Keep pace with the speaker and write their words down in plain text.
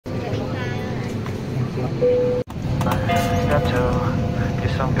Step 2,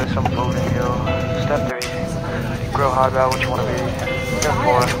 get some food in you. Step 3, grow hard about what you want to be. Step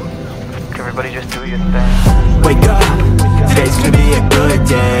 4, everybody just do your thing. Wake up, today's gonna be a good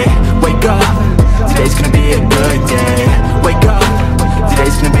day. Wake up, today's gonna be a good day. Wake up,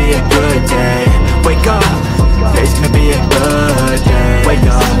 today's gonna be a good day. Wake up, today's gonna be a good day. Wake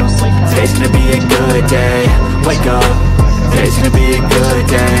up, today's gonna be a good day. Wake up, today's gonna be a good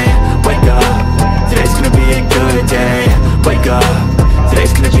day. Wake up, today's gonna be a good day. Wake up,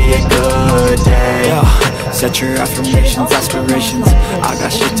 today's gonna be a good day. Yo, set your affirmations, aspirations. I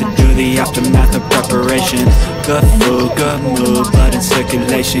got shit to do, the aftermath of preparation. Good food, good mood, blood in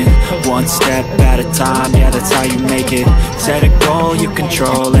circulation. One step at a time, yeah, that's how you make it. Set a goal you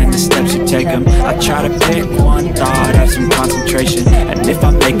control and the steps you take them. I try to pick one thought, have some concentration. And if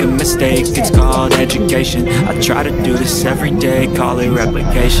I make a mistake, it's called education. I try to do this every day, call it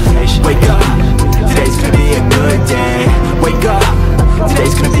replication. Wake up, today's gonna be a good day. Wake up,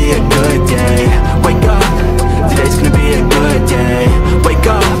 today's gonna be a good day. Wake up, today's gonna be a good day. Wake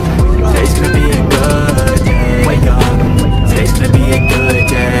up, today's gonna be a good day. Wake up, today's gonna be a good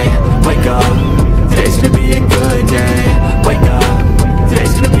day. Wake up, today's gonna be a good day. Wake up,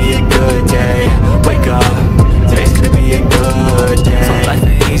 today's gonna be a good day. Wake up, today's gonna be a good day. So life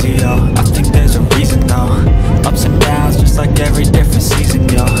ain't easy, yo, I think there's a reason, though. Ups and downs, just like every different season,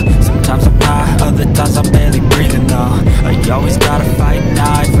 yo. Sometimes I'm high, other times I'm barely breathing, though. You always gotta fight and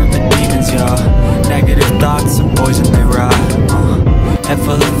hide from the demons, yo. Negative thoughts are poison, they rot. Head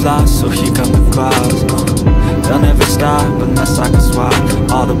full of flaws, so here come the clouds. They'll never stop unless I can swap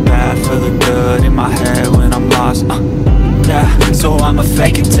all the bad for the good in my head when I'm lost. Yeah, so I'ma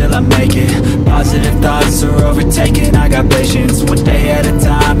fake it till I make it. Positive thoughts are overtaken, I got patience. One day at a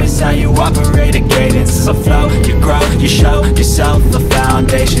time is how you operate a cadence. So flow, you grow, you show yourself a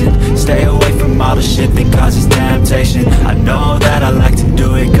foundation. Stay away from all the shit that causes temptation. I know that I like to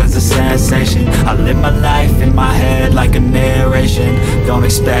do it cause it's sensation. I live my life in my head like a narration. Don't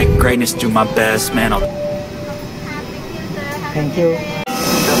expect greatness, do my best, man. Thank you.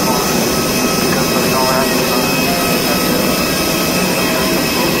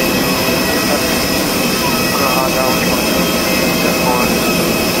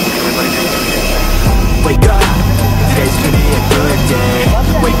 Wake up, today's gonna be a good day.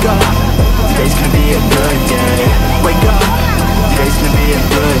 Wake up, today's gonna be a good day. Wake up, today's gonna be a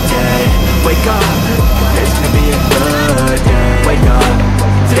good day. Wake up, today's gonna be a good day. Wake up,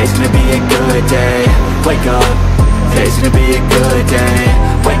 today's gonna be a good day. Wake up, today's gonna be a good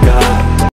day.